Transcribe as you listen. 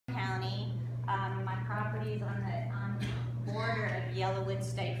properties on the border of Yellowwood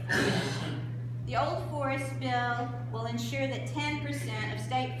State Forest. The Old Forest Bill will ensure that 10% of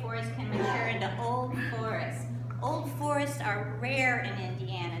state forests can mature into old forests. Old forests are rare in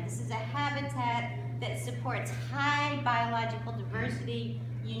Indiana. This is a habitat that supports high biological diversity,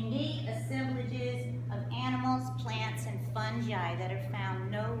 unique assemblages of animals, plants, and fungi that are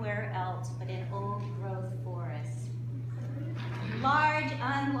found nowhere else but in old-growth forests. Large,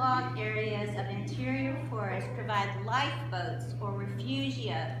 unlogged areas of interior forests provide lifeboats or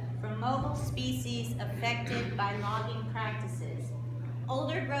refugia for mobile species affected by logging practices.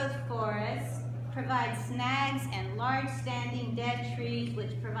 Older growth forests provide snags and large standing dead trees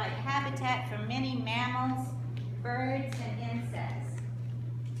which provide habitat for many mammals, birds, and insects.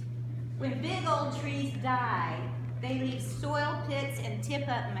 When big old trees die, they leave soil pits and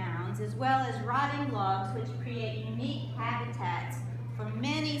tip-up mounds as well as rotting logs which create unique habitats for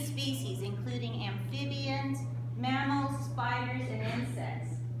many species including amphibians, mammals, spiders, and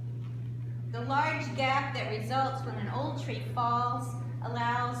insects. The large gap that results when an old tree falls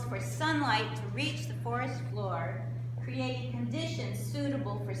allows for sunlight to reach the forest floor, creating conditions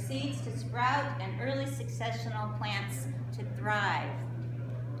suitable for seeds to sprout and early successional plants to thrive.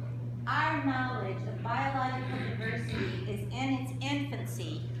 Our knowledge of biological diversity is in its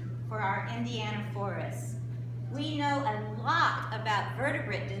infancy for our Indiana forests. We know a lot about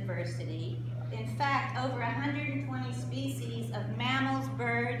vertebrate diversity. In fact, over 120 species of mammals,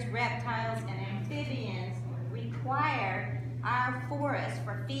 birds, reptiles, and amphibians require our forests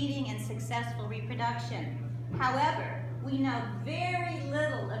for feeding and successful reproduction. However, we know very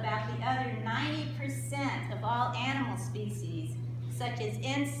little about the other 90% of all animal species, such as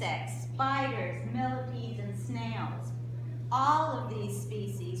insects, spiders, millipedes, and snails. All of these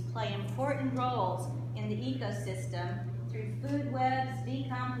species play important roles in the ecosystem through food webs,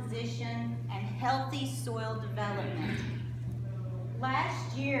 decomposition, and healthy soil development.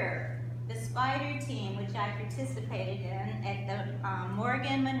 Last year, the spider team, which I participated in at the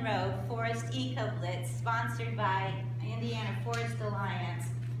Morgan Monroe Forest Eco Blitz, sponsored by Indiana Forest Alliance,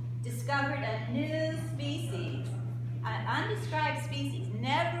 discovered a new species, an undescribed species,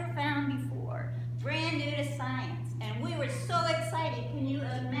 never found before, brand new to science. And we were so excited. Can you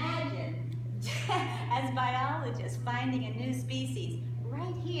imagine, as biologists, finding a new species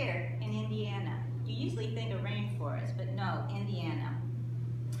right here in Indiana? You usually think of rainforest, but no, Indiana.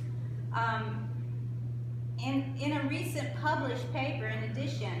 In a recent published paper, in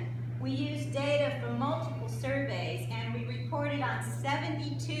addition, we used data from multiple surveys and we reported on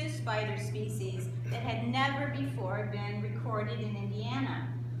 72 spider species that had never before been recorded in Indiana.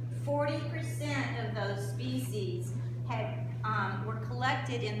 40% of those species were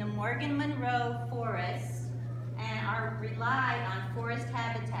collected in the Morgan Monroe Forest and rely on forest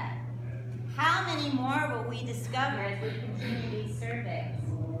habitat. How many more will we discover as we continue these surveys?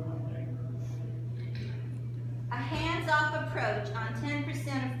 A hands-off approach on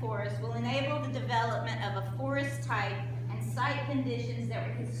 10% of forests will enable the development of a forest type and site conditions that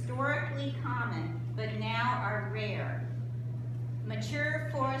were historically common but now are rare. Mature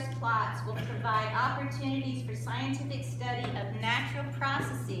forest plots will provide opportunities for scientific study of natural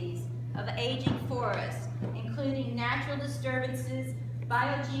processes of aging forests, including natural disturbances,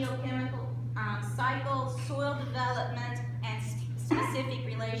 biogeochemical cycles, soil development, and specific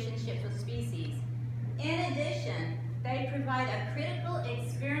relationships with species. In addition, they provide a critical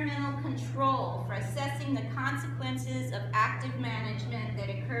experimental control for assessing the consequences of active management that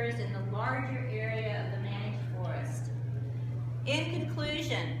occurs in the larger area of the managed forest. In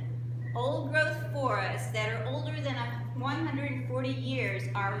conclusion, old-growth forests that are older than 140 years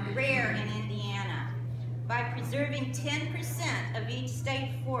are rare in Indiana. By preserving 10% of each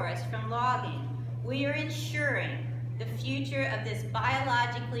state forest from logging, we are ensuring the future of this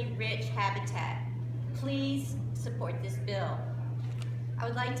biologically rich habitat. Please support this bill. I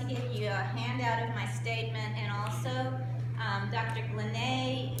would like to give you a handout of my